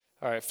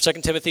All right, 2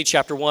 Timothy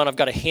chapter 1, I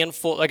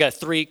got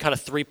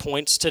three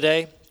points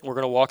today we're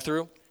going to walk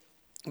through,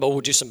 but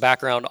we'll do some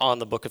background on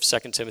the book of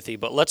 2 Timothy.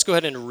 But let's go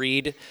ahead and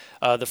read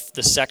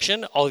the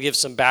section. I'll give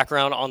some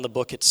background on the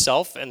book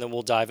itself, and then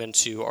we'll dive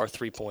into our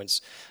 3 points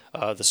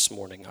this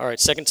morning. All right,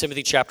 2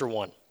 Timothy chapter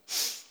 1.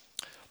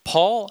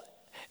 Paul,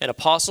 an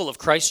apostle of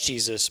Christ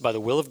Jesus by the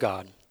will of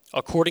God,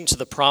 according to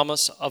the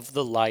promise of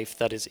the life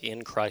that is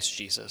in Christ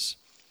Jesus.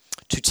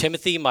 To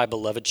Timothy, my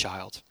beloved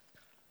child,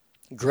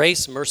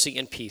 grace, mercy,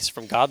 and peace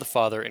from God the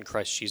Father and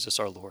Christ Jesus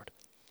our Lord.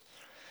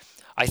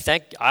 I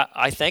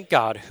thank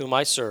God, whom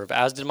I serve,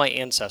 as did my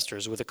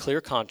ancestors, with a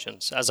clear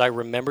conscience, as I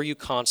remember you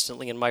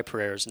constantly in my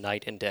prayers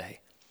night and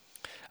day.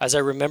 As I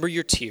remember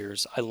your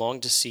tears, I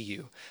long to see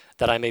you,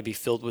 that I may be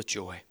filled with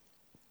joy.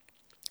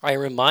 I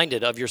am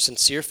reminded of your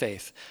sincere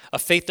faith, a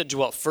faith that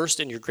dwelt first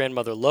in your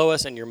grandmother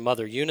Lois and your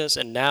mother Eunice,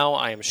 and now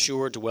I am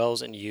sure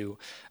dwells in you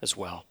as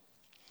well.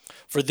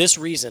 For this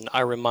reason,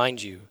 I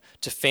remind you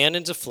to fan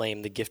into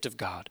flame the gift of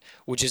God,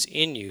 which is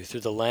in you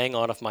through the laying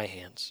on of my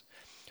hands.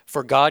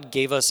 For God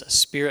gave us a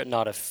spirit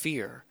not of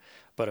fear,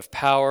 but of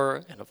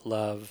power and of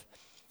love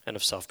and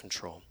of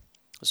self-control.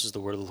 This is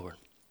the word of the Lord.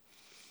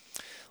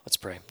 Let's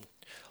pray.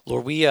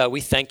 Lord,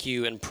 we thank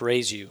you and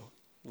praise you,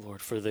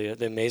 Lord, for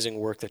the amazing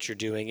work that you're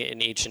doing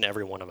in each and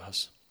every one of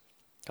us.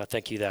 God,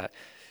 thank you that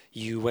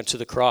you went to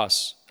the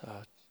cross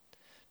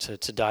to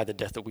die the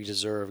death that we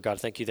deserve.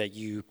 God, thank you that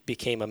you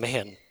became a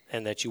man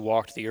and that you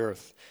walked the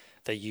earth,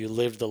 that you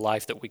lived the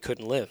life that we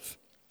couldn't live.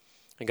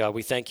 And God,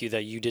 we thank you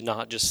that you did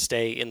not just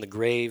stay in the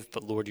grave,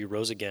 but Lord, you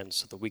rose again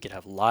so that we could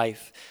have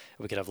life,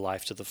 and we could have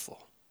life to the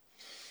full.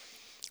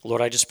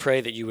 Lord, I just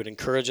pray that you would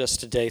encourage us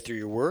today through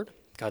your word,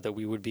 God, that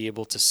we would be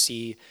able to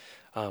see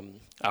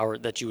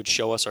that you would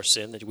show us our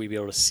sin, that we'd be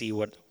able to see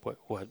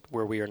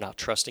where we are not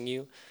trusting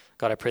you.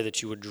 God, I pray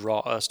that you would draw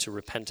us to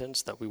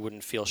repentance, that we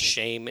wouldn't feel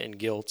shame and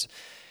guilt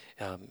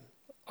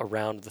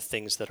around the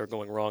things that are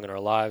going wrong in our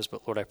lives.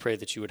 But Lord, I pray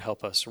that you would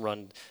help us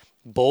run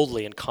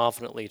boldly and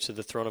confidently to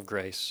the throne of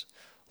grace,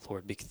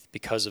 Lord,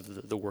 because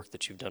of the work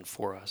that you've done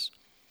for us.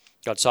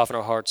 God, soften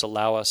our hearts,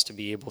 allow us to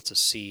be able to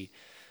see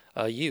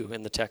you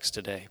in the text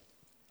today,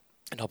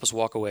 and help us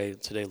walk away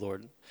today,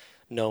 Lord,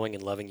 knowing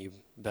and loving you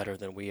better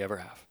than we ever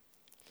have.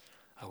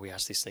 We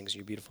ask these things in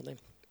your beautiful name.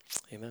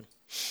 Amen.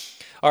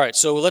 All right,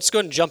 so let's go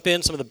ahead and jump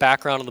in some of the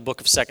background on the book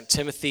of 2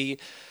 Timothy.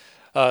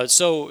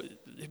 So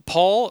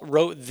Paul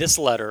wrote this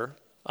letter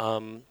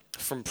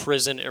from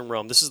prison in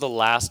Rome. This is the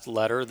last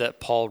letter that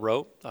Paul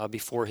wrote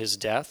before his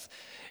death.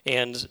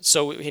 And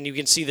you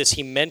can see this,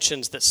 he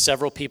mentions that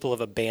several people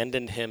have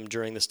abandoned him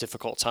during this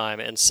difficult time,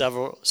 and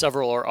several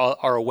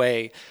are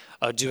away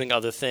doing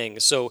other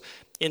things. So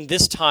in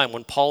this time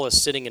when Paul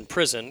is sitting in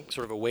prison,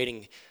 sort of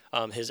awaiting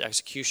his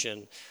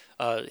execution,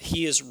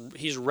 he's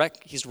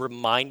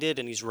reminded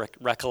and he's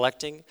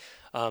recollecting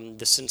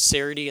the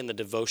sincerity and the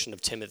devotion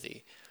of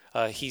Timothy.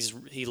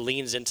 He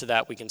leans into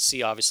that. We can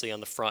see obviously on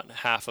the front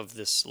half of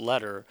this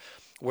letter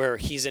where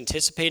he's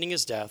anticipating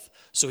his death,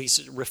 so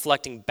he's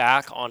reflecting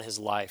back on his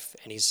life,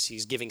 and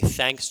he's giving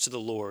thanks to the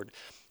Lord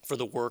for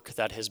the work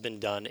that has been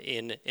done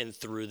in and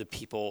through the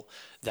people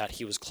that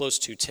he was close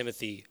to,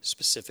 Timothy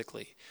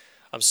specifically.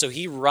 So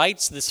he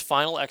writes this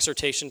final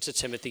exhortation to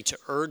Timothy to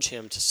urge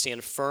him to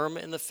stand firm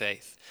in the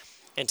faith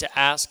and to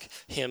ask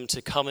him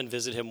to come and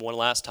visit him one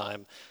last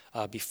time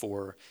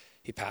before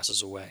he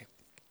passes away.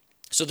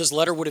 So this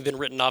letter would have been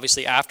written,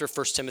 obviously, after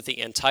 1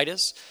 Timothy and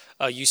Titus.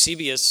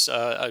 Eusebius,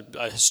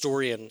 a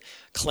historian,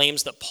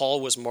 claims that Paul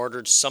was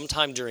martyred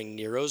sometime during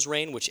Nero's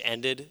reign, which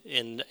ended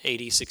in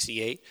AD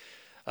 68,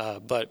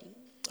 but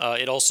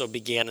it also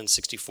began in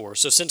 64.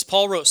 So since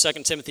Paul wrote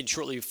 2 Timothy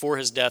shortly before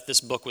his death, this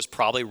book was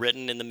probably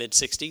written in the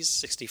mid-60s,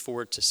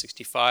 64 to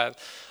 65,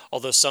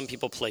 although some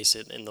people place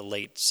it in the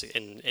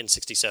in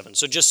 67.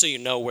 So just so you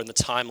know, we're in the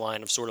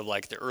timeline of sort of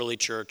like the early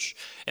church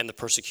and the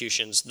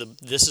persecutions.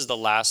 This is the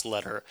last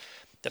letter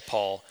that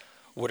Paul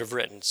would have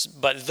written.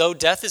 But though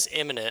death is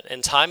imminent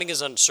and timing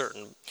is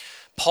uncertain,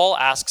 Paul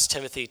asks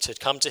Timothy to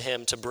come to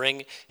him to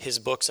bring his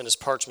books and his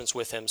parchments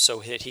with him so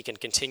that he can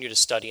continue to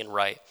study and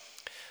write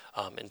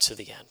into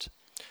the end.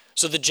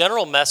 So the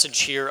general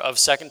message here of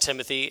 2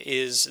 Timothy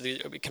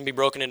it can be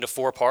broken into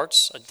 4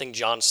 parts. I think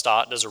John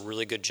Stott does a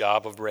really good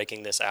job of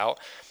breaking this out,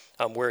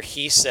 where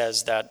he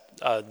says that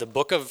the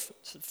book of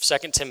 2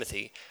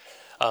 Timothy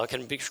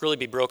can really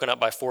be broken up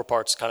by 4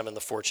 parts, kind of in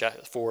the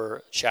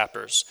 4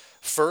 chapters.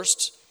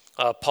 First,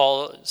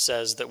 Paul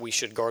says that we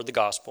should guard the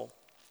gospel.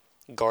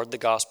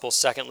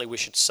 Secondly, we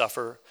should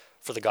suffer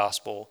for the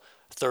gospel.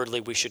 Thirdly,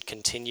 we should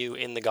continue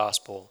in the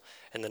gospel.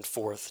 And then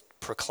fourth,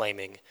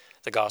 proclaiming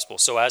the gospel.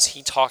 So as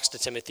he talks to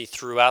Timothy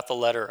throughout the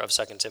letter of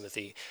 2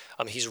 Timothy,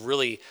 he's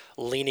really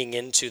leaning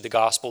into the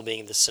gospel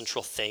being the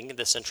central thing,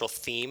 the central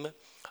theme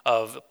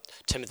of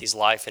Timothy's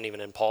life and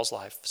even in Paul's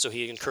life. So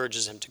he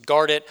encourages him to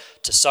guard it,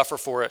 to suffer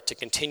for it, to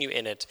continue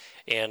in it,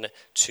 and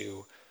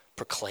to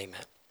proclaim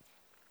it.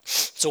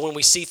 So when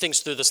we see things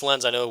through this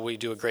lens, I know we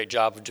do a great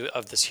job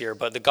of this here,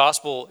 but the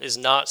gospel is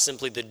not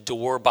simply the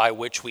door by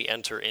which we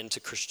enter into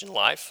Christian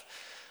life.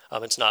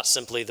 It's not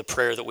simply the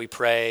prayer that we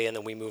pray and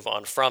then we move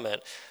on from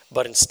it,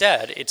 but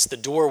instead it's the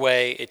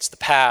doorway, it's the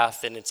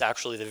path, and it's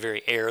actually the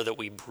very air that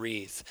we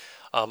breathe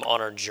on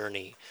our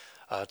journey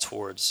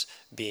towards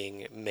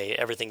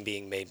everything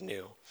being made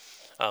new.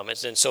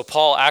 And so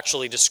Paul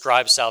actually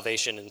describes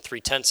salvation in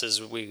three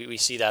tenses. We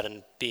see that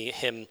in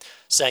him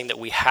saying that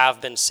we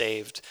have been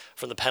saved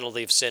from the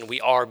penalty of sin.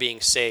 We are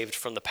being saved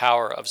from the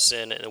power of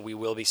sin, and we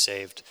will be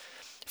saved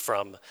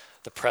from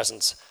the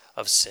presence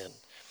of sin.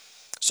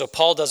 So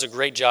Paul does a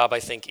great job, I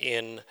think,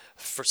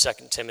 for 2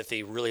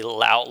 Timothy, really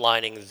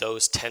outlining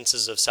those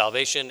tenses of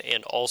salvation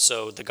and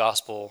also the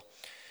gospel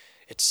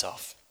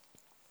itself.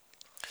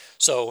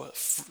 So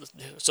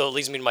it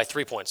leads me to my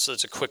 3 points. So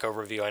it's a quick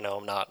overview. I know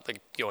I'm not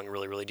going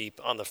really, really deep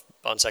on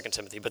 2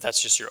 Timothy, but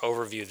that's just your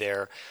overview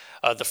there.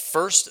 The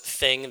first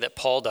thing that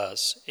Paul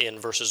does in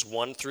verses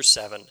 1 through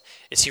 7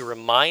 is he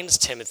reminds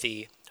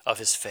Timothy of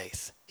his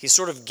faith. He's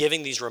sort of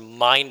giving these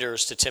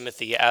reminders to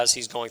Timothy as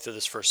he's going through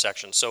this first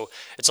section. So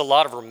it's a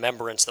lot of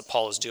remembrance that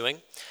Paul is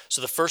doing.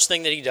 So the first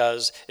thing that he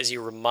does is he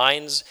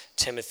reminds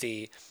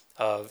Timothy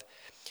of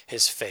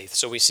his faith.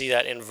 So we see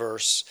that in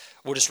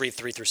we'll just read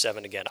 3 through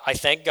 7 again. I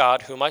thank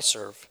God whom I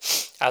serve,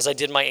 as I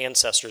did my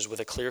ancestors with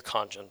a clear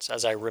conscience,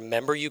 as I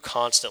remember you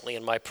constantly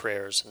in my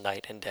prayers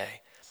night and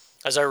day.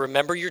 As I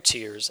remember your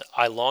tears,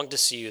 I long to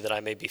see you that I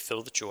may be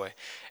filled with joy.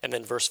 And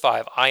then verse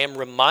 5, I am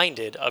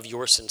reminded of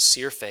your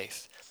sincere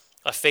faith,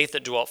 a faith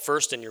that dwelt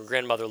first in your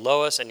grandmother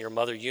Lois and your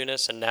mother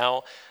Eunice, and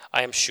now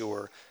I am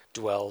sure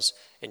dwells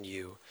in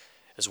you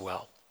as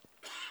well.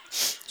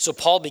 So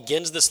Paul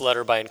begins this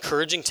letter by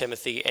encouraging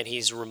Timothy, and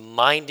he's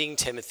reminding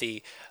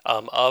Timothy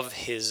of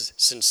his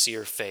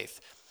sincere faith.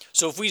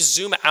 So if we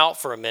zoom out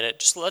for a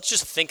minute, let's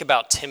just think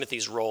about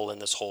Timothy's role in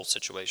this whole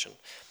situation.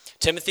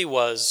 Timothy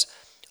was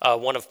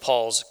one of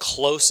Paul's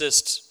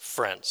closest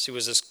friends. He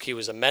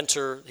was a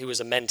mentor. He was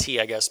a mentee,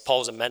 I guess. Paul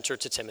was a mentor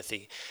to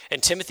Timothy.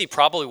 And Timothy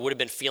probably would have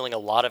been feeling a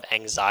lot of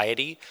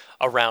anxiety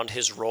around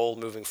his role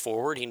moving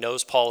forward. He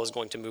knows Paul is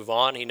going to move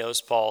on. He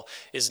knows Paul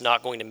is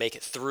not going to make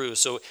it through.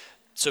 So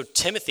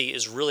Timothy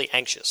is really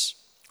anxious.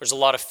 There's a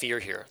lot of fear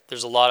here.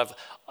 There's a lot of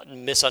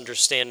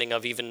misunderstanding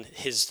of even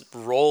his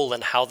role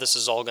and how this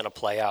is all going to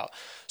play out.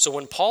 So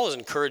when Paul is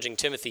encouraging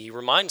Timothy, he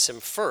reminds him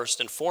first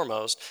and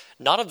foremost,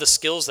 not of the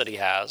skills that he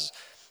has,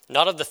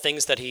 not of the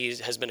things that he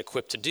has been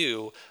equipped to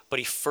do, but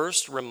he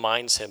first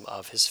reminds him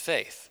of his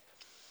faith.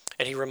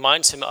 And he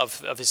reminds him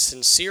of his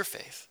sincere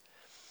faith.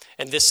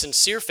 And this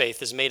sincere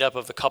faith is made up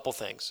of a couple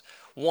things.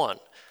 One,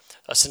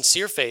 a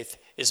sincere faith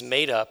is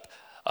made up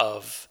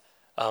of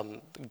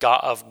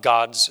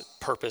God's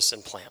purpose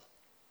and plan.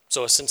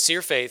 So a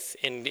sincere faith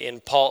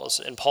in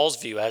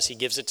Paul's view, as he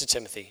gives it to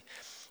Timothy,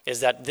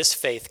 is that this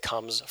faith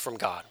comes from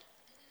God.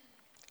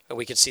 And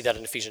we can see that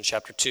in Ephesians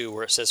chapter 2,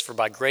 where it says, for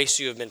by grace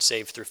you have been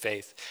saved through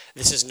faith.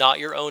 This is not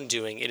your own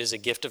doing, it is a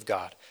gift of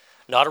God,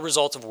 not a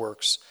result of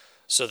works,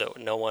 so that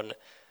no one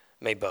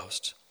may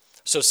boast.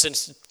 So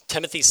since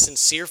Timothy's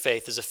sincere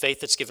faith is a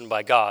faith that's given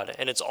by God,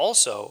 and it's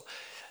also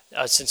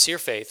a sincere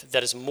faith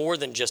that is more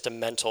than just a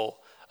mental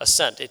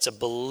assent. It's a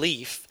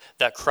belief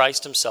that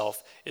Christ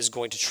himself is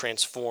going to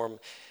transform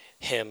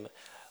him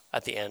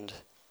at the end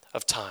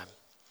of time.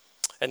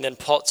 And then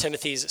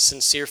Timothy's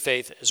sincere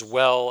faith as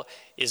well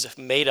is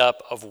made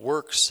up of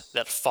works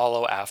that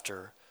follow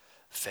after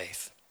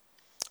faith.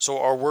 So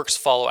our works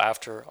follow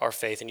after our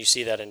faith, and you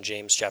see that in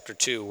James chapter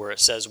 2, where it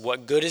says,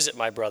 what good is it,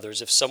 my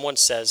brothers, if someone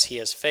says he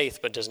has faith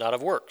but does not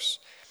have works?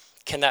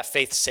 Can that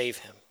faith save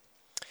him?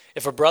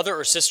 If a brother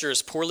or sister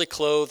is poorly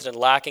clothed and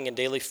lacking in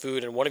daily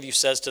food, and one of you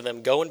says to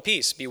them, go in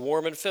peace, be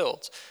warm and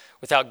filled,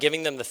 without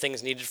giving them the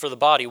things needed for the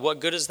body, what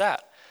good is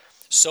that?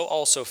 So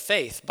also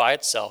faith by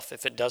itself,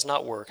 if it does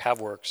not have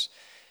works,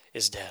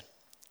 is dead.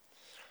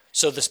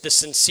 So the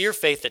sincere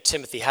faith that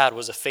Timothy had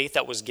was a faith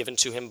that was given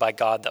to him by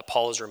God that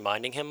Paul is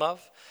reminding him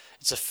of.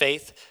 It's a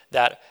faith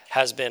that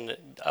has been,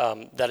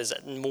 that is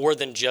more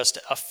than just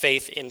a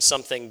faith in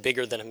something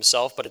bigger than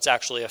himself, but it's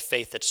actually a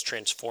faith that's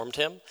transformed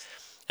him.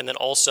 And then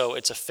also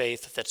it's a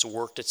faith that's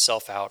worked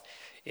itself out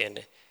in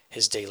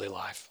his daily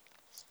life.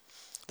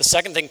 The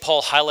second thing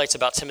Paul highlights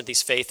about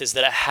Timothy's faith is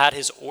that it had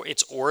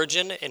its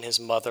origin in his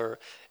mother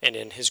and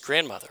in his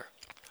grandmother.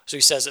 So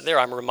he says it there,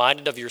 I'm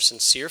reminded of your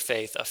sincere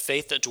faith, a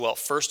faith that dwelt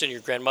first in your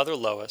grandmother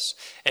Lois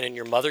and in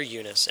your mother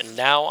Eunice, and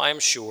now I am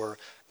sure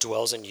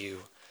dwells in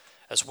you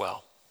as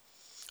well.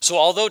 So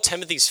although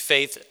Timothy's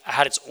faith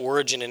had its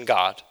origin in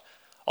God,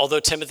 although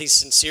Timothy's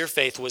sincere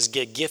faith was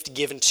a gift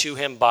given to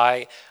him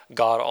by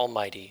God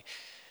Almighty,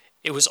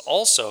 there was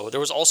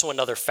also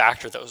another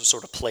factor that was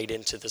sort of played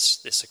into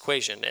this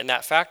equation, and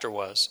that factor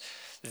was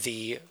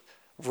the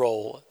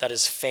role that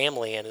his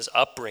family and his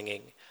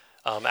upbringing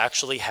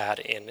actually had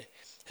in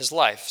his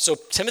life. So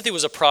Timothy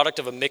was a product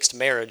of a mixed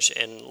marriage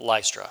in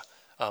Lystra,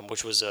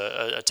 which was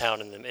a town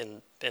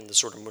in the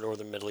sort of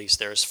northern Middle East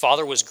there. His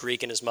father was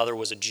Greek and his mother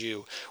was a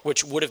Jew,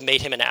 which would have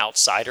made him an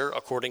outsider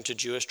according to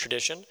Jewish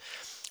tradition.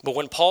 But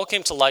when Paul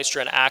came to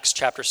Lystra in Acts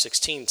chapter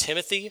 16,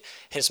 Timothy,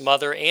 his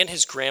mother, and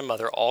his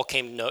grandmother all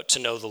came to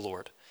know the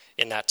Lord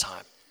in that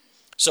time.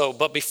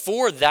 But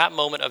before that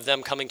moment of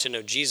them coming to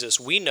know Jesus,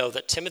 we know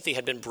that Timothy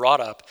had been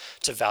brought up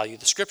to value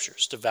the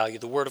scriptures, to value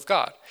the word of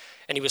God.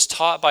 And he was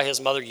taught by his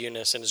mother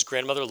Eunice and his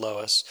grandmother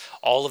Lois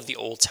all of the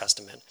Old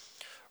Testament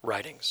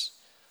writings.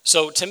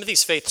 So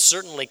Timothy's faith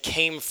certainly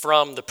came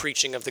from the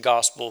preaching of the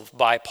gospel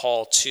by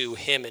Paul to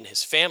him and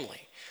his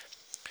family.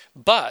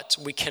 But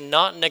we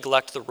cannot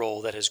neglect the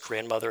role that his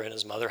grandmother and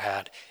his mother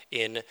had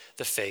in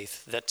the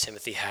faith that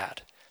Timothy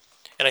had.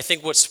 And I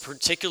think what's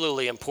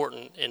particularly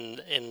important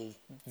in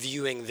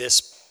viewing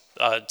this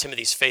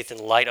Timothy's faith in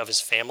light of his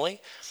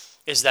family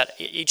is that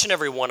each and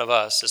every one of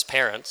us as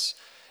parents,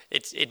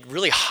 it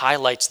really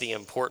highlights the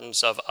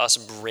importance of us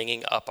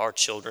bringing up our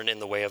children in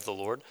the way of the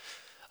Lord.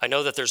 I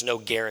know that there's no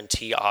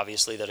guarantee,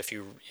 obviously, that if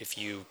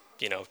you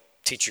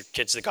teach your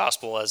kids the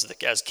gospel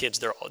as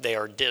kids, they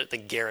are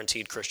the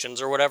guaranteed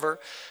Christians or whatever.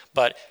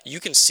 But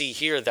you can see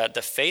here that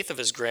the faith of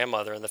his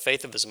grandmother and the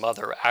faith of his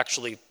mother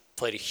actually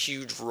played a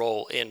huge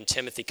role in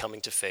Timothy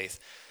coming to faith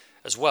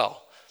as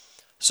well.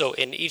 So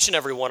in each and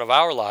every one of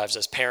our lives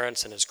as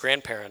parents and as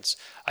grandparents,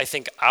 I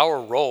think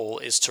our role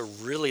is to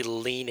really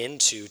lean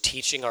into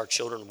teaching our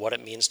children what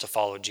it means to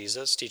follow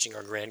Jesus, teaching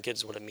our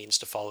grandkids what it means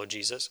to follow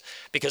Jesus.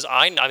 Because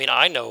I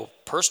know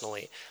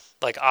personally,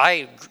 like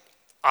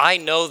I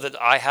know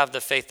that I have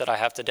the faith that I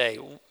have today,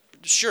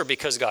 sure,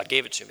 because God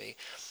gave it to me,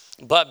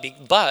 but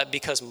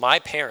because my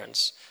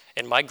parents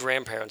and my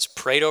grandparents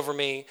prayed over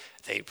me,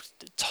 they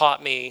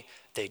taught me,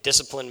 they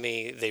disciplined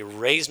me, they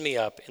raised me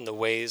up in the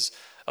ways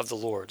of the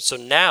Lord. So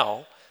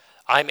now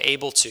I'm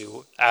able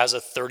to, as a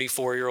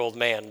 34-year-old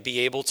man, be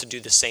able to do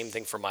the same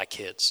thing for my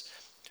kids.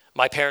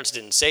 My parents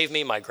didn't save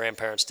me, my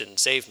grandparents didn't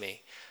save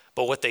me,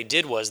 but what they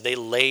did was they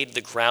laid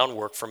the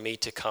groundwork for me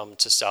to come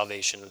to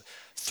salvation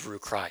through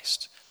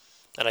Christ.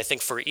 And I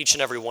think for each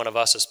and every one of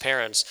us as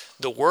parents,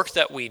 the work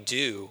that we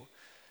do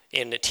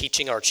in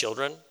teaching our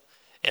children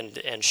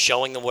and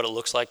showing them what it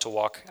looks like to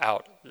walk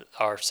out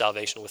our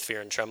salvation with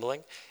fear and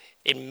trembling,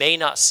 it may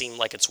not seem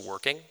like it's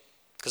working,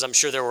 because I'm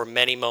sure there were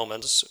many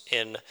moments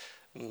in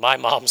my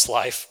mom's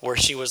life where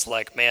she was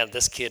like, man,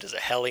 this kid is a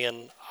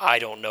hellion. I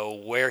don't know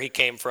where he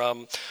came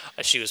from.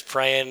 She was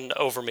praying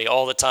over me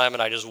all the time,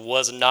 and I just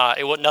was not,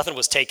 nothing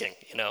was taking,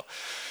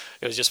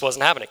 It just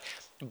wasn't happening.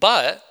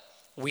 But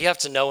we have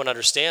to know and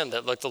understand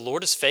that, like, the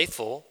Lord is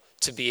faithful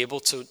to be able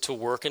to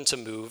work and to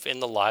move in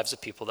the lives of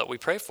people that we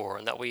pray for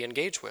and that we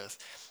engage with.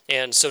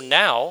 And so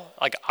now,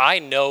 like, I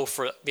know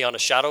beyond a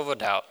shadow of a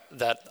doubt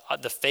that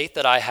the faith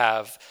that I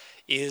have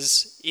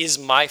is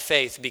my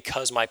faith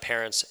because my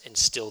parents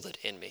instilled it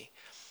in me.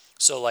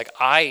 So, like,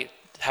 I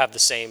have the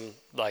same,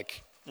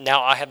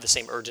 now I have the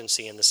same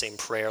urgency and the same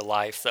prayer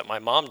life that my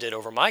mom did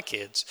over my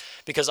kids,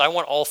 because I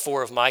want all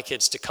 4 of my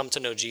kids to come to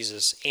know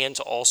Jesus and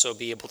to also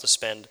be able to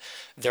spend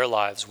their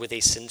lives with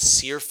a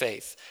sincere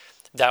faith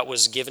that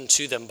was given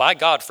to them by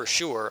God for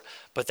sure,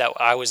 but that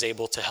I was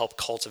able to help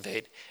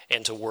cultivate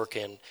and to work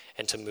in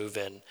and to move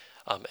in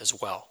as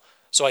well.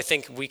 So I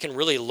think we can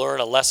really learn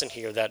a lesson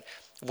here that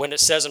when it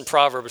says in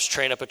Proverbs,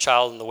 train up a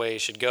child in the way he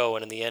should go,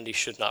 and in the end he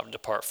should not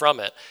depart from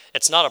it,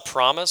 it's not a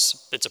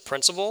promise, it's a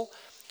principle.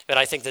 And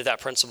I think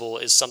that principle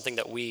is something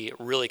that we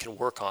really can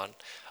work on,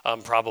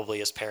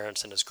 probably as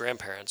parents and as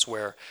grandparents,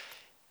 where,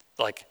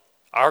 like,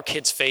 our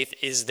kids' faith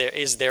is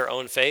their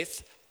own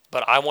faith,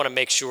 but I want to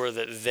make sure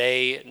that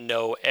they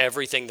know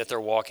everything that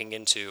they're walking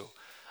into,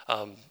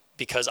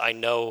 because I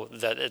know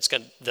that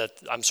that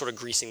I'm sort of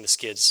greasing the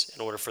skids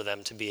in order for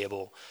them to be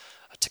able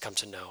to come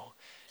to know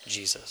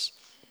Jesus.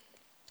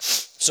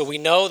 So we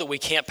know that we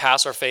can't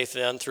pass our faith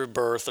then through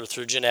birth or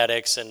through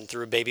genetics and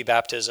through baby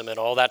baptism and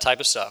all that type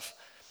of stuff.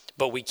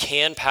 But we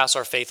can pass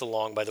our faith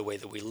along by the way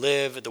that we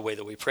live, the way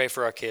that we pray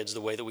for our kids,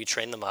 the way that we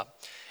train them up,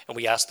 and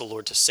we ask the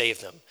Lord to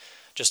save them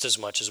just as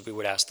much as we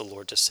would ask the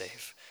Lord to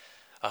save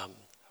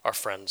our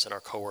friends and our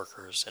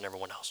coworkers and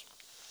everyone else.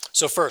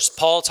 So first,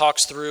 Paul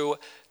talks through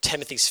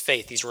Timothy's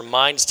faith. He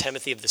reminds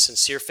Timothy of the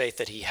sincere faith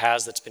that he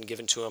has that's been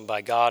given to him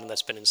by God and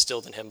that's been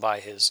instilled in him by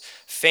his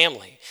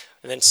family.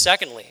 And then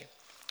secondly,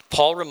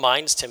 Paul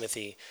reminds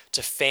Timothy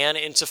to fan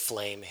into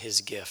flame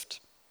his gift.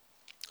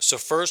 So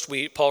first,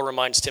 Paul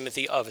reminds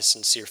Timothy of his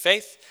sincere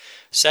faith.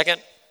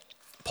 Second,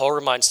 Paul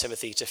reminds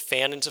Timothy to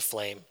fan into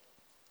flame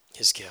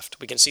his gift.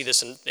 We can see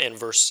this in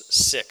verse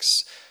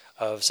 6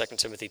 of 2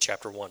 Timothy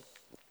chapter 1.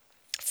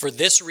 For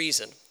this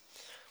reason,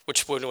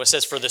 which when it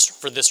says for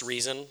this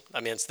reason,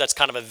 I mean, that's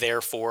kind of a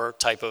therefore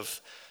type of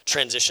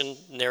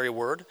transitionary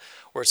word,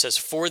 where it says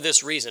for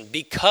this reason,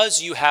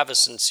 because you have a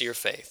sincere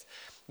faith,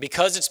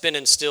 because it's been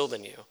instilled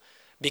in you,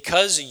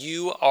 because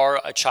you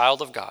are a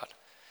child of God,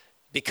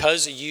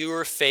 because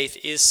your faith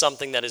is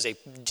something that is a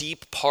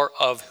deep part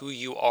of who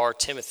you are,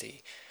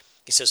 Timothy.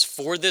 He says,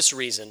 for this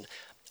reason,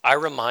 I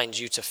remind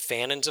you to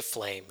fan into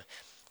flame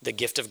the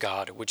gift of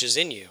God, which is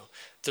in you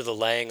through the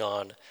laying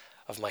on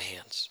of my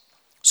hands.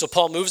 So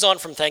Paul moves on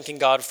from thanking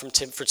God for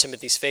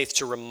Timothy's faith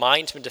to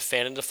remind him to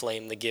fan into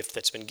flame the gift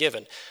that's been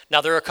given. Now,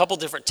 there are a couple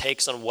different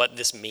takes on what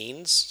this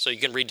means. So you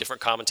can read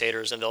different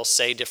commentators and they'll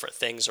say different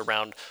things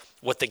around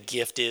what the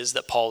gift is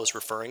that Paul is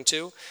referring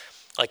to.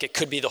 Like it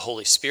could be the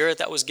Holy Spirit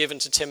that was given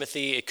to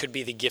Timothy. It could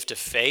be the gift of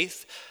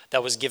faith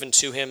that was given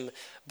to him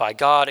by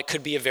God. It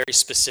could be a very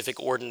specific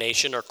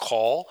ordination or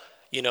call,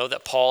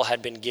 that Paul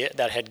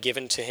had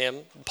given to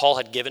him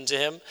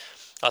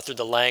through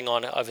the laying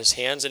on of his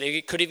hands. And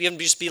it could even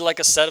just be like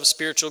a set of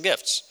spiritual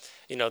gifts,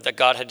 that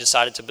God had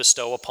decided to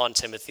bestow upon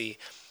Timothy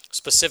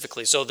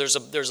specifically. So there's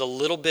a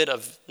little bit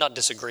of, not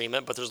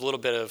disagreement, but there's a little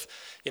bit of,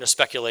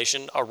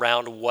 speculation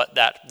around what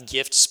that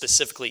gift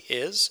specifically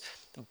is.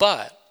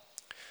 But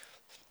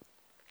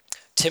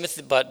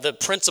the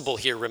principle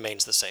here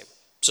remains the same.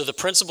 So the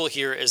principle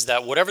here is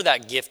that whatever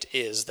that gift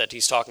is that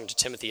he's talking to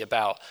Timothy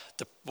about,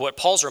 what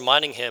Paul's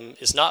reminding him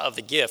is not of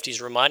the gift.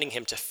 He's reminding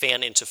him to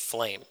fan into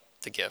flame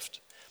the gift.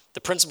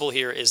 The principle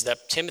here is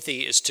that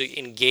Timothy is to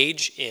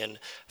engage in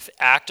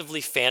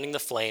actively fanning the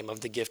flame of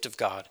the gift of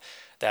God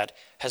that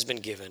has been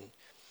given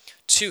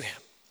to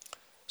him.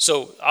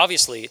 So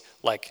obviously,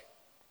 like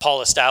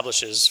Paul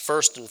establishes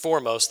first and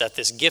foremost that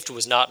this gift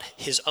was not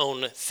his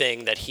own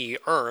thing that he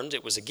earned.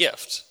 It was a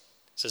gift.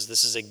 He says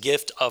this is a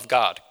gift of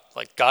God.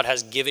 Like God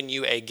has given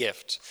you a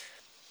gift.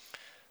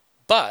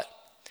 But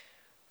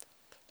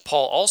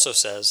Paul also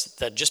says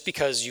that just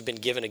because you've been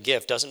given a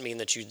gift doesn't mean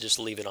that you just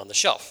leave it on the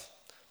shelf.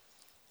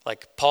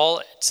 Like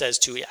Paul says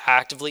to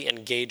actively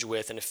engage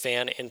with and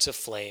fan into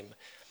flame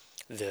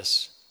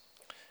this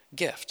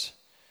gift.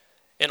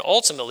 And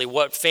ultimately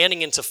what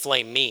fanning into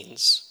flame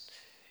means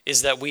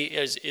is that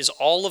is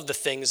all of the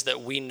things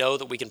that we know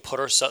that we can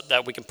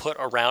put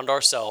around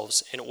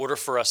ourselves in order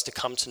for us to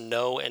come to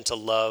know and to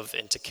love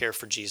and to care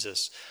for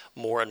Jesus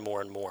more and more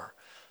and more.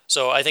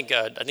 So I think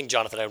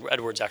Jonathan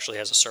Edwards actually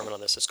has a sermon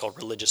on this. It's called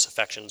Religious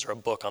Affections, or a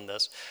book on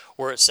this,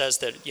 where it says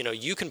that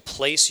you can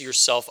place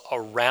yourself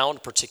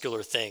around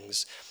particular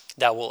things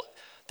that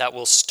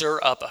will stir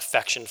up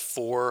affection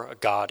for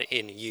God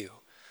in you.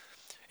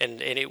 And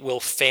it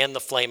will fan the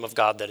flame of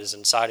God that is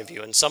inside of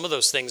you. And some of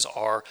those things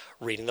are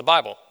reading the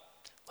Bible.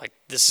 Like,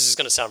 this is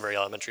going to sound very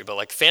elementary, but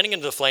like fanning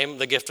into the flame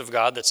the gift of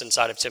God that's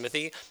inside of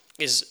Timothy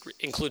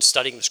includes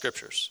studying the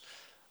scriptures.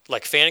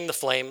 Like fanning the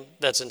flame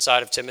that's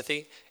inside of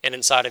Timothy and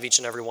inside of each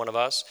and every one of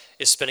us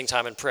is spending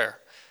time in prayer.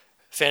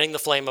 Fanning the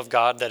flame of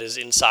God that is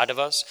inside of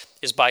us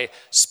is by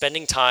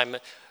spending time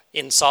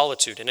in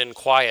solitude and in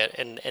quiet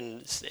and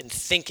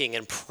thinking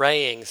and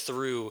praying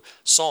through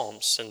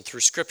Psalms and through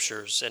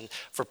scriptures, and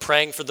for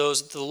praying for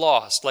the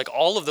lost. Like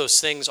all of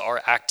those things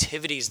are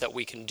activities that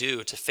we can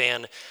do to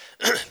fan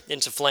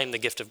into flame the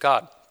gift of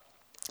God.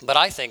 But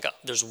I think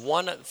there's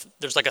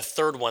like a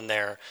third one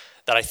there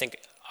that I think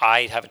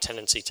I have a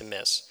tendency to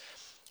miss.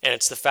 And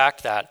it's the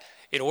fact that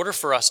in order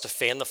for us to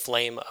fan the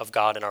flame of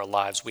God in our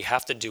lives, we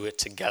have to do it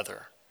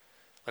together.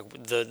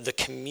 Like the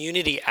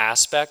community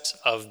aspect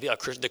of the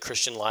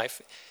Christian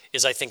life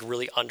is, I think,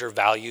 really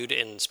undervalued,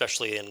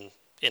 especially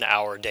in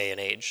our day and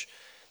age.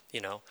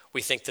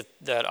 We think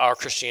that our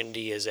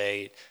Christianity is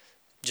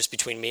just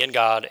between me and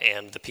God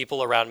and the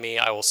people around me.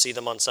 I will see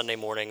them on Sunday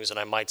mornings and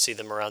I might see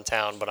them around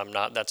town,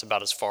 but that's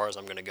about as far as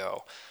I'm going to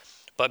go.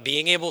 But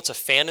being able to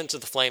fan into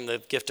the flame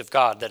the gift of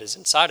God that is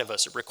inside of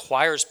us, it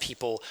requires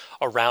people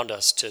around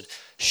us to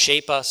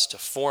shape us, to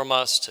form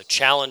us, to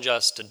challenge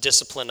us, to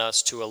discipline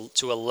us,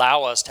 to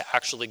allow us to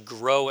actually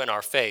grow in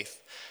our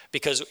faith.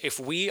 Because if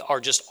we are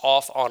just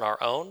off on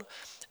our own,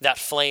 that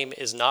flame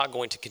is not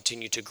going to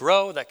continue to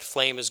grow. That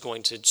flame is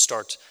going to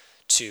start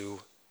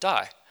to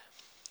die.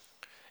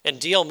 And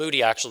D.L.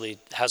 Moody actually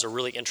has a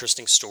really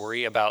interesting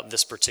story about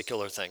this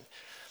particular thing.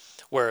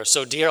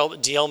 So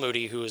D.L.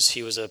 Moody,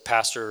 he was a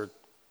pastor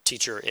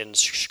teacher in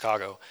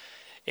Chicago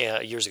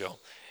years ago.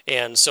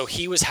 And so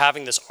he was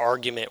having this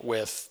argument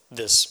with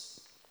this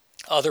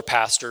other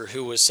pastor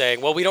who was saying,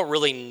 well, we don't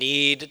really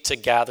need to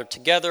gather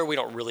together. We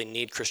don't really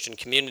need Christian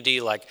community.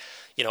 Like,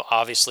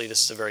 obviously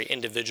this is a very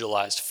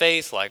individualized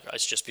faith. Like,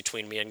 it's just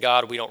between me and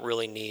God. I don't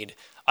really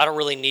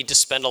need to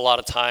spend a lot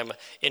of time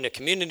in a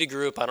community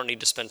group. I don't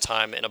need to spend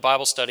time in a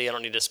Bible study. I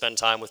don't need to spend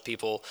time with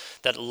people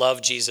that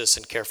love Jesus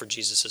and care for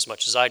Jesus as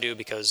much as I do,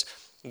 because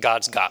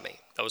God's got me.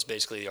 That was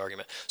basically the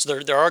argument.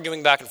 So they're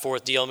arguing back and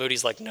forth. D.L.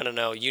 Moody's like,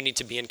 no, you need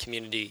to be in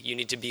community. You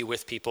need to be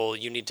with people.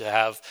 You need to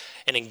have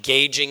an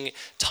engaging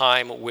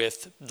time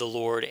with the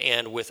Lord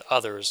and with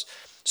others.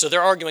 So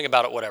they're arguing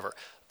about it, whatever.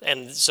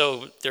 And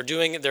so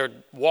they're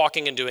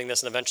walking and doing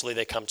this, and eventually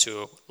they come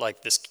to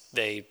like this,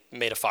 they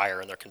made a fire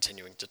and they're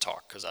continuing to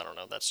talk, because I don't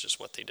know, that's just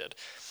what they did.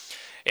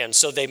 And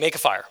so they make a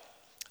fire.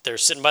 They're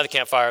sitting by the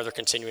campfire, they're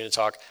continuing to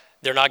talk.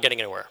 They're not getting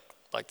anywhere.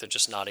 Like, they're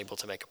just not able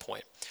to make a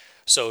point.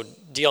 So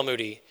D.L.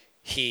 Moody,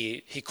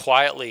 he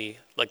quietly,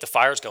 like, the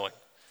fire's going.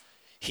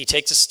 He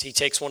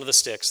takes one of the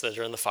sticks that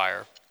are in the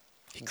fire.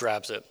 He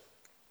grabs it,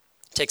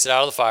 takes it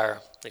out of the fire,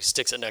 and he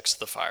sticks it next to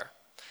the fire,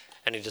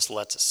 and he just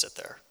lets it sit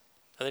there.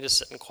 And they just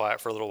sit in quiet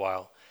for a little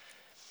while.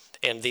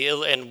 And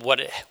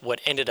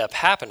what ended up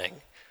happening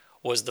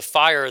was the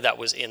fire that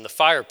was in the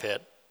fire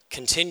pit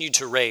continued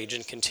to rage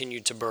and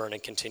continued to burn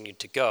and continued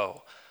to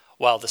go,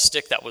 while the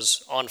stick that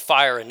was on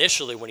fire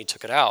initially when he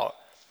took it out,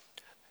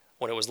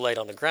 when it was laid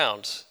on the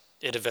ground,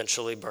 it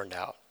eventually burned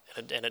out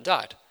and it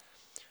died.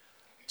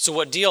 So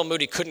what D.L.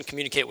 Moody couldn't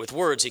communicate with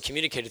words, he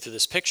communicated through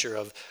this picture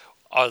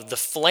of the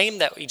flame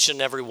that each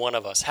and every one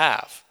of us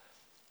have.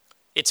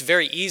 It's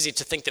very easy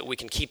to think that we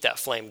can keep that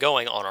flame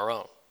going on our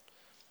own.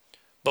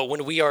 But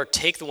when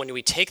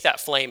we take that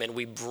flame and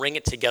we bring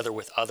it together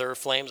with other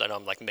flames, I know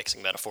I'm like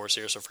mixing metaphors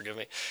here, so forgive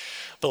me.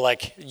 But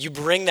like you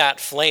bring that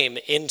flame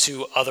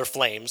into other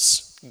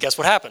flames, guess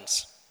what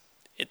happens?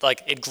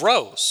 It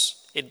grows.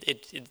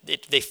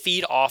 They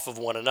feed off of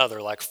one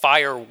another. Like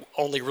fire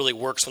only really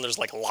works when there's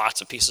like lots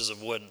of pieces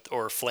of wood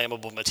or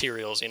flammable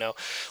materials,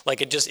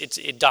 like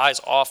it dies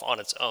off on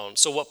its own.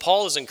 So what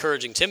Paul is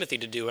encouraging Timothy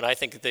to do, and I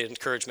think the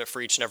encouragement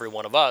for each and every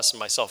one of us,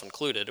 and myself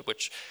included,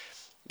 which,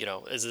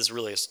 is this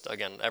really,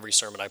 again, every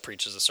sermon I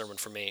preach is a sermon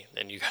for me,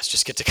 and you guys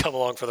just get to come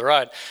along for the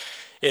ride,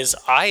 is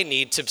I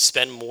need to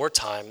spend more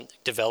time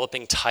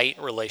developing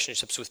tight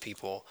relationships with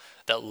people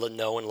that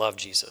know and love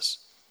Jesus.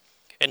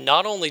 And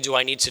not only do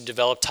I need to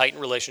develop tight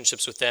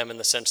relationships with them in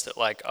the sense that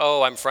like,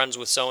 oh, I'm friends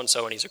with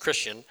so-and-so and he's a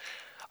Christian,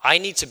 I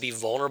need to be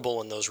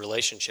vulnerable in those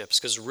relationships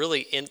because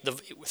really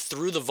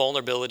through the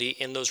vulnerability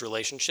in those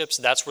relationships,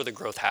 that's where the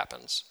growth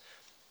happens.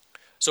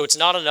 So it's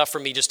not enough for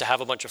me just to have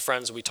a bunch of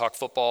friends and we talk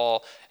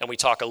football and we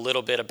talk a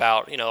little bit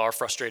about, our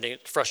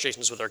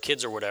frustrations with our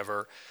kids or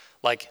whatever.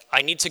 Like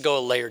I need to go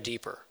a layer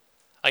deeper.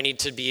 I need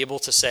to be able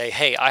to say,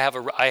 hey, I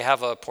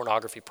have a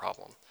pornography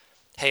problem.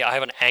 Hey, I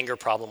have an anger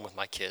problem with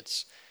my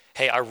kids.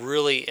 Hey, I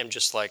really am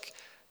just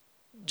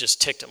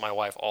ticked at my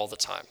wife all the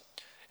time.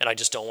 And I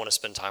just don't want to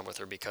spend time with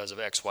her because of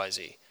X, Y,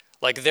 Z.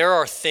 Like there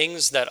are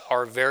things that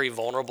are very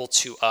vulnerable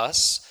to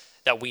us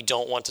that we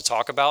don't want to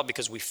talk about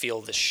because we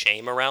feel this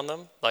shame around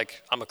them.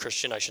 Like I'm a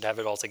Christian, I should have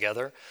it all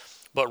together.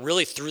 But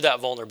really through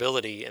that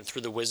vulnerability and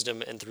through the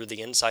wisdom and through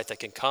the insight that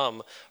can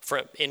come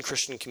in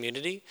Christian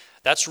community,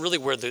 that's really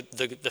where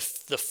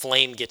the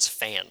flame gets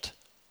fanned.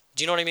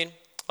 Do you know what I mean?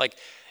 Like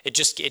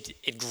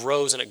it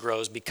grows and it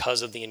grows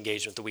because of the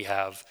engagement that we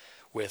have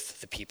with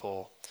the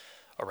people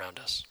around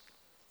us.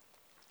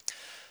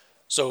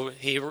 So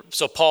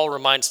Paul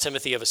reminds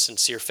Timothy of a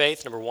sincere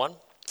faith, number one.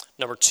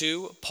 Number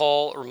two,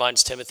 Paul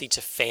reminds Timothy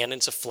to fan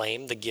into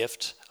flame the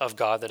gift of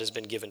God that has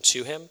been given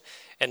to him.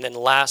 And then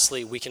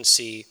lastly, we can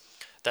see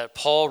that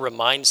Paul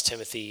reminds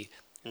Timothy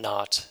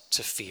not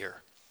to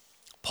fear.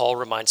 Paul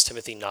reminds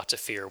Timothy not to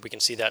fear. We can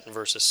see that in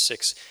verses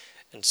 6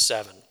 and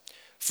 7.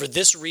 For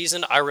this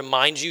reason, I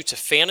remind you to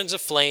fan into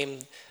flame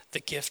the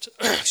gift,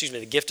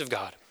 the gift of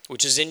God,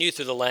 which is in you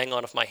through the laying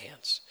on of my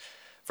hands.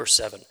 Verse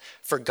 7,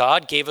 for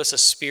God gave us a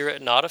spirit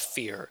not of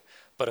fear,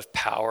 but of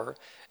power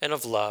and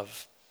of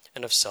love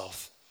and of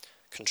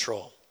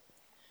self-control.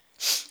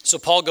 So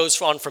Paul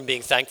goes on from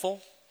being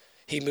thankful.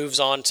 He moves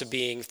on to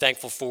being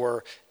thankful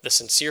for the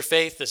sincere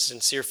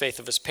faith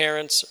of his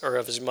parents or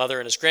of his mother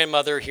and his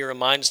grandmother. He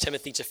reminds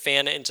Timothy to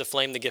fan into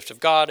flame the gift of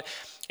God,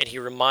 and he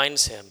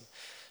reminds him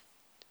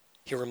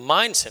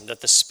that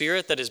the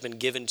Spirit that has been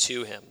given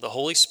to him, the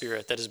Holy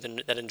Spirit that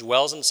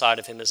indwells inside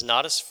of him, is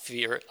not a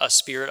spirit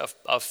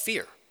of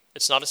fear.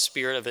 It's not a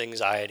spirit of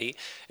anxiety.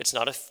 It's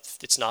not a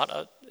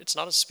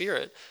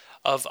spirit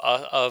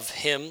of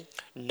him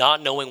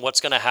not knowing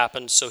what's going to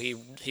happen, so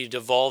he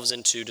devolves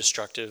into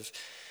destructive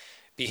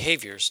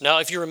behaviors. Now,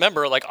 if you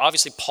remember, like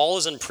obviously Paul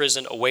is in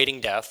prison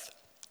awaiting death,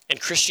 and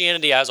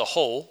Christianity as a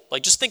whole,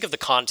 like just think of the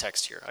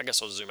context here. I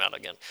guess I'll zoom out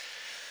again.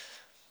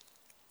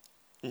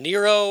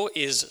 Nero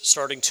is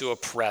starting to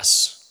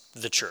oppress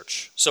the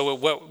church. So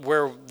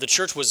where the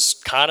church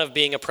was kind of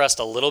being oppressed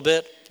a little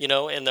bit,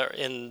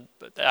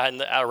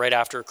 right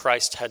after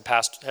Christ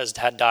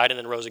had died and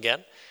then rose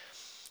again,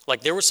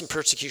 like there was some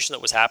persecution that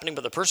was happening,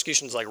 but the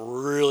persecution is like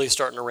really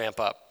starting to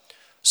ramp up.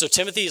 So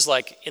Timothy is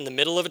like in the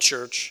middle of a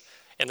church,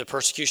 and the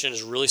persecution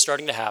is really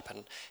starting to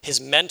happen. His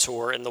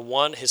mentor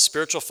and his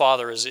spiritual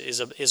father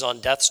is on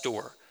death's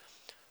door.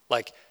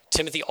 Like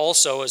Timothy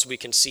also, as we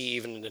can see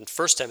even in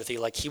 1 Timothy,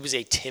 like he was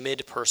a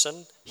timid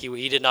person.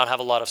 He did not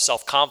have a lot of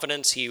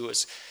self-confidence. He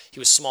was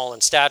small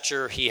in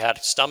stature. He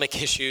had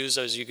stomach issues,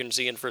 as you can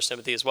see in 1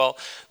 Timothy as well.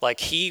 Like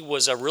he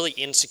was a really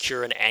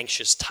insecure and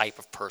anxious type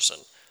of person.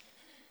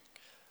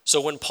 So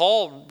when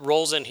Paul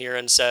rolls in here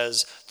and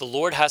says, the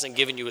Lord hasn't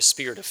given you a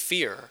spirit of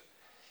fear,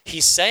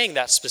 he's saying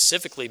that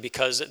specifically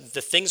because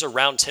the things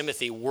around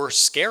Timothy were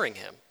scaring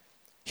him.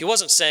 He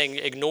wasn't saying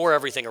ignore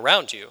everything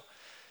around you.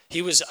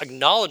 He was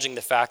acknowledging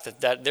the fact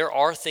that there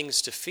are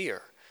things to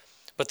fear.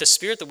 But the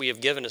spirit that we have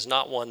given is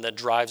not one that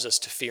drives us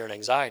to fear and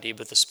anxiety,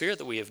 but the spirit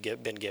that we have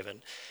been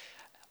given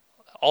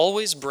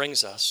always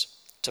brings us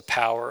to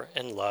power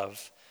and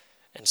love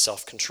and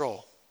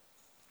self-control.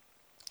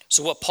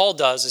 So what Paul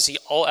does is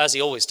as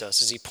he always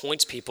does, is he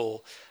points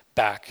people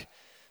back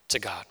to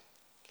God.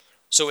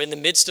 So in the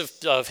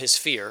midst of his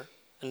fear,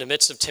 in the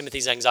midst of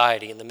Timothy's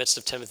anxiety, in the midst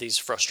of Timothy's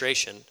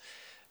frustration,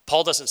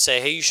 Paul doesn't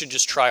say, hey, you should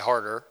just try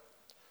harder,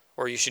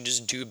 or you should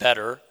just do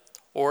better,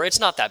 or it's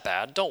not that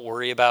bad, don't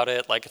worry about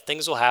it, like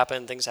things will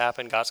happen,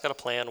 God's got a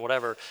plan,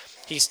 whatever.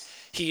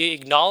 He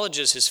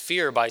acknowledges his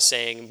fear by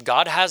saying,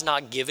 God has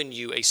not given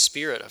you a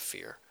spirit of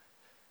fear.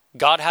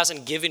 God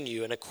hasn't given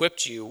you and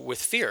equipped you with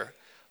fear,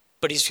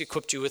 But he's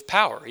equipped you with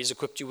power. He's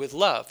equipped you with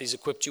love. He's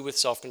equipped you with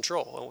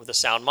self-control and with a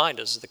sound mind,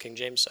 as the King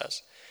James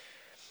says.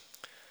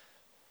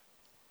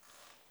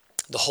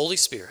 The Holy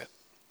Spirit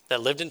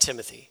that lived in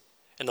Timothy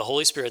and the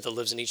Holy Spirit that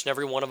lives in each and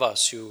every one of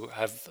us who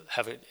have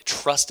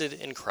trusted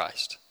in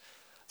Christ,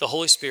 the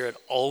Holy Spirit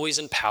always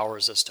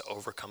empowers us to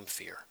overcome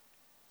fear.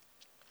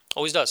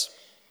 Always does.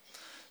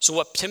 So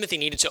what Timothy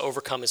needed to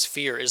overcome his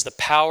fear is the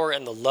power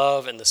and the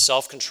love and the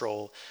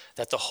self-control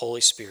that the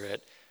Holy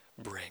Spirit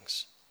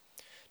brings.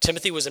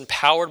 Timothy was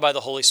empowered by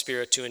the Holy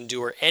Spirit to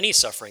endure any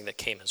suffering that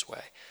came his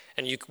way.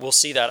 And we'll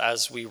see that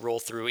as we roll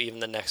through even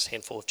the next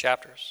handful of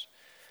chapters.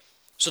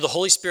 So the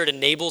Holy Spirit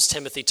enables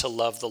Timothy to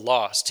love the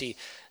lost.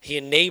 He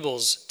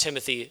enables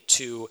Timothy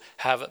to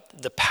have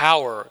the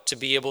power to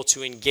be able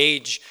to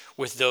engage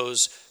with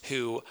those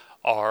who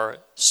are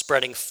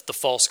spreading the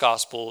false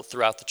gospel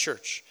throughout the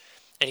church.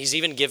 And he's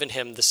even given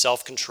him the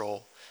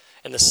self-control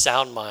and the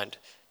sound mind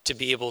to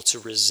be able to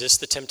resist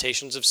the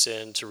temptations of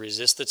sin, to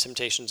resist the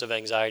temptations of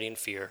anxiety and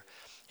fear,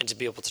 and to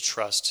be able to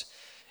trust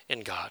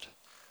in God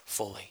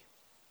fully.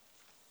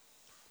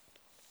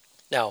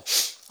 Now,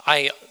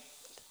 I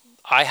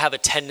have a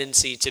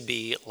tendency to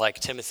be like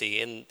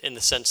Timothy in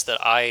the sense that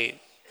I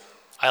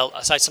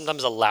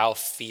sometimes allow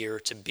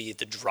fear to be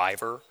the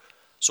driver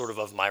sort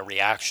of my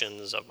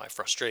reactions, of my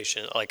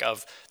frustration, like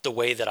of the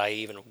way that I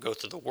even go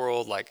through the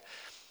world, like.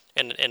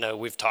 And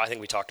I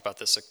think we talked about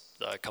this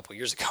a couple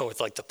years ago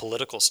with like the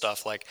political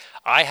stuff. Like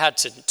I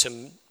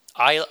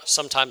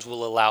sometimes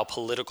will allow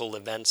political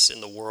events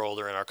in the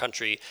world or in our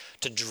country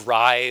to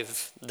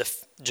drive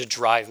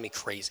me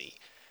crazy,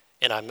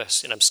 and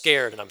I'm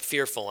scared and I'm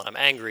fearful and I'm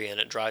angry, and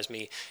it drives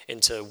me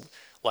into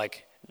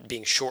like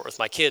being short with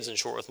my kids and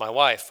short with my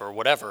wife or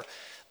whatever.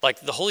 Like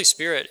the Holy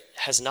Spirit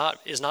is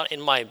not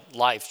in my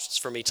life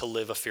for me to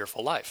live a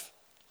fearful life,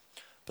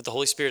 but the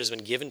Holy Spirit has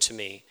been given to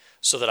me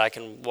so that I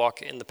can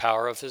walk in the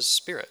power of his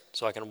Spirit,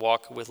 so I can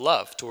walk with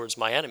love towards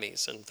my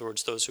enemies and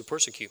towards those who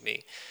persecute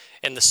me.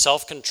 And the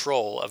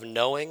self-control of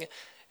knowing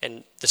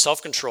and the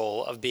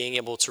self-control of being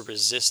able to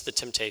resist the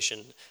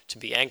temptation to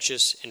be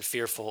anxious and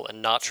fearful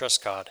and not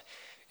trust God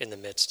in the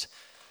midst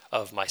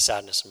of my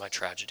sadness and my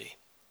tragedy.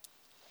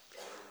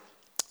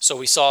 So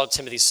we saw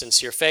Timothy's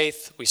sincere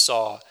faith. We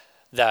saw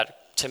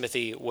that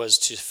Timothy was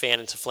to fan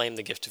into flame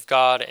the gift of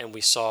God, and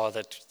we saw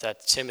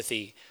that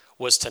Timothy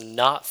was to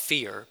not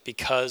fear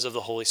because of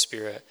the Holy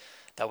Spirit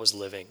that was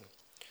living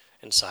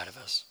inside of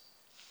us.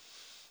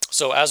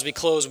 So as we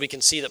close, we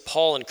can see that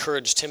Paul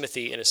encouraged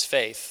Timothy in his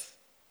faith.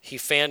 He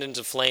fanned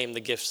into flame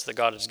the gifts that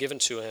God has given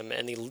to him,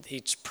 and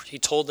he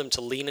told them to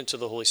lean into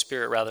the Holy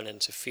Spirit rather than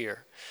into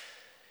fear.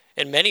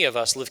 And many of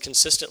us live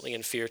consistently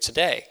in fear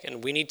today,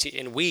 and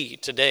we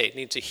today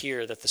need to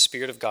hear that the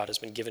Spirit of God has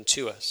been given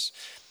to us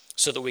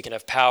so that we can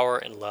have power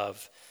and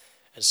love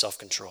and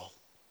self-control.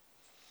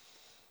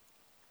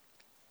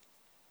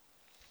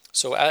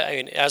 So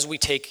as we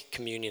take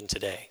communion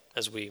today,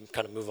 as we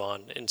kind of move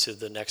on into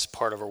the next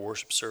part of our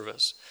worship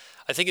service,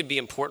 I think it'd be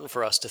important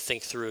for us to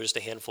think through just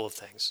a handful of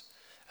things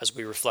as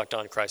we reflect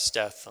on Christ's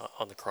death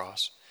on the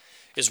cross.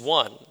 Is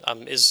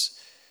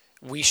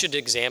we should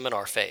examine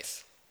our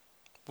faith.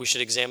 We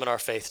should examine our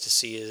faith to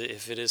see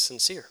if it is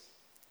sincere.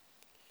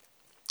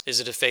 Is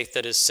it a faith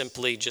that is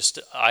simply just,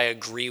 I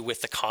agree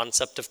with the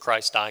concept of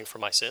Christ dying for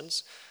my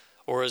sins?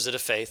 Or is it a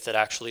faith that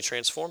actually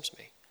transforms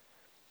me?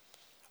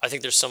 I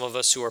think there's some of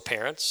us who are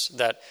parents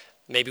that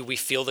maybe we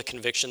feel the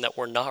conviction that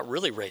we're not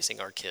really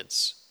raising our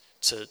kids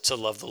to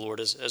love the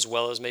Lord as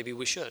well as maybe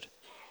we should.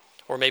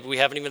 Or maybe we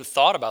haven't even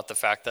thought about the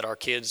fact that our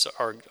kids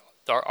are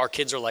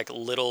like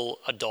little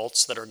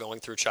adults that are going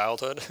through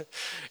childhood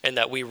and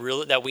that we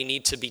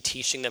need to be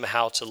teaching them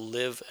how to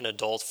live an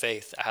adult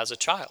faith as a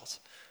child.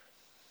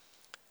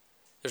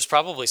 There's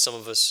probably some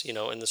of us,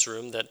 in this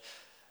room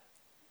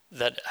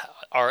that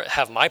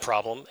have my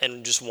problem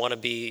and just want to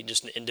be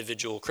just an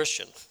individual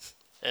Christian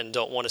and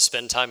don't want to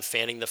spend time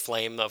fanning the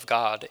flame of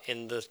God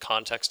in the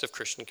context of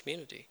Christian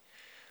community.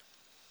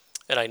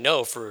 And I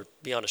know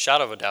beyond a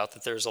shadow of a doubt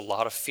that there's a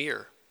lot of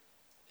fear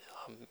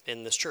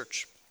in this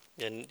church,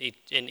 in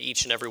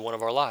each and every one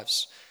of our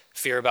lives.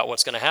 Fear about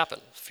what's going to happen.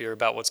 Fear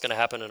about what's going to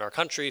happen in our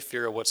country.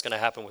 Fear of what's going to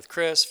happen with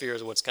Chris. Fear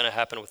of what's going to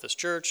happen with this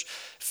church.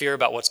 Fear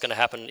about what's going to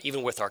happen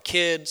even with our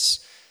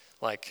kids.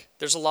 Like,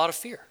 there's a lot of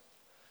fear.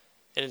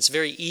 And it's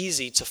very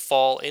easy to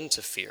fall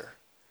into fear.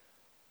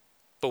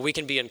 But we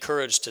can be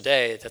encouraged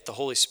today that the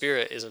Holy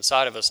Spirit is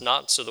inside of us,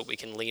 not so that we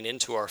can lean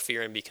into our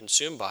fear and be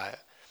consumed by it,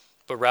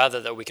 but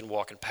rather that we can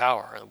walk in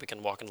power and we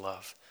can walk in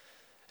love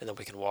and that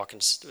we can walk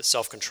in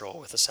self-control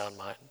with a sound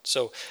mind.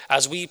 So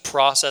as we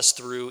process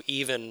through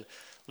even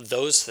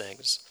those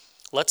things,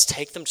 let's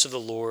take them to the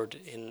Lord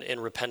in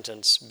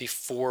repentance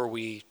before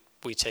we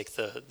take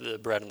the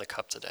bread and the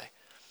cup today.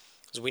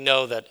 Because we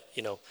know that,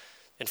 in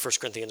 1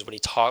 Corinthians,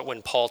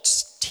 when Paul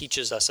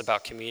teaches us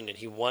about communion,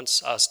 he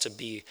wants us to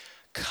be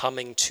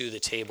coming to the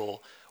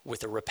table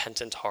with a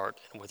repentant heart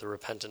and with a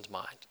repentant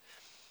mind.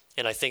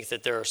 And I think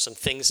that there are some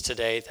things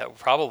today that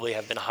probably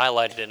have been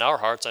highlighted in our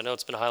hearts. I know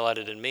it's been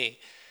highlighted in me.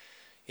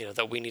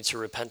 that we need to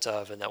repent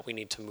of and that we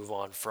need to move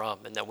on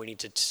from and that we need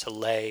to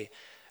lay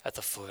at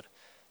the foot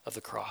of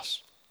the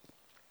cross.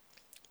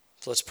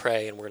 So let's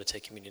pray, and we're going to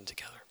take communion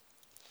together.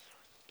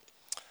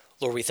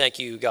 Lord, we thank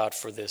you, God,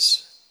 for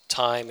this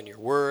time and your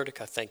word.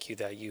 God, thank you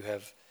that you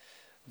have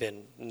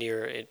been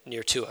near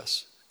to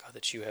us. God,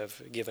 that you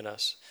have given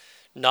us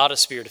not a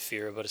spirit of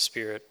fear, but a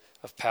spirit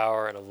of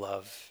power and of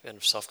love and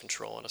of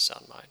self-control and a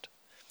sound mind.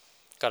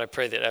 God, I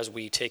pray that as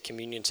we take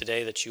communion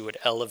today, that you would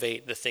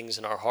elevate the things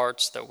in our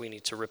hearts that we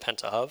need to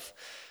repent of.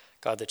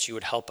 God, that you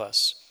would help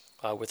us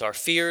with our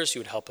fears, you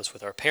would help us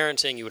with our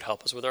parenting, you would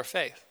help us with our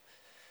faith.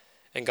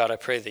 And God, I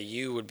pray that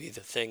you would be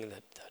the thing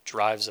that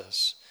drives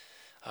us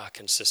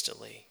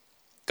consistently.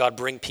 God,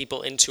 bring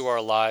people into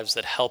our lives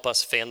that help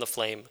us fan the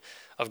flame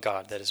of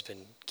God that has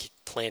been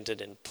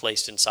planted and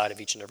placed inside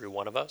of each and every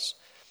one of us.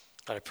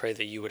 God, I pray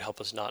that you would help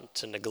us not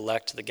to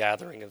neglect the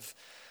gathering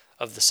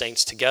of the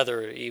saints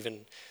together,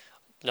 even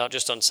not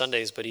just on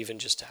Sundays, but even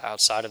just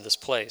outside of this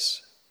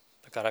place.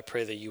 But God, I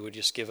pray that you would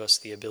just give us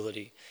the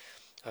ability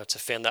to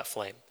fan that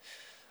flame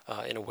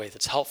in a way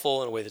that's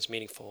helpful, in a way that's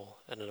meaningful,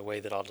 and in a way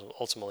that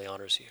ultimately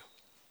honors you.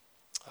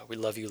 We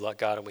love you,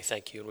 God, and we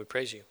thank you, and we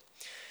praise you.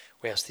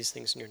 We ask these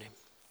things in your name.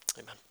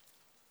 Amen.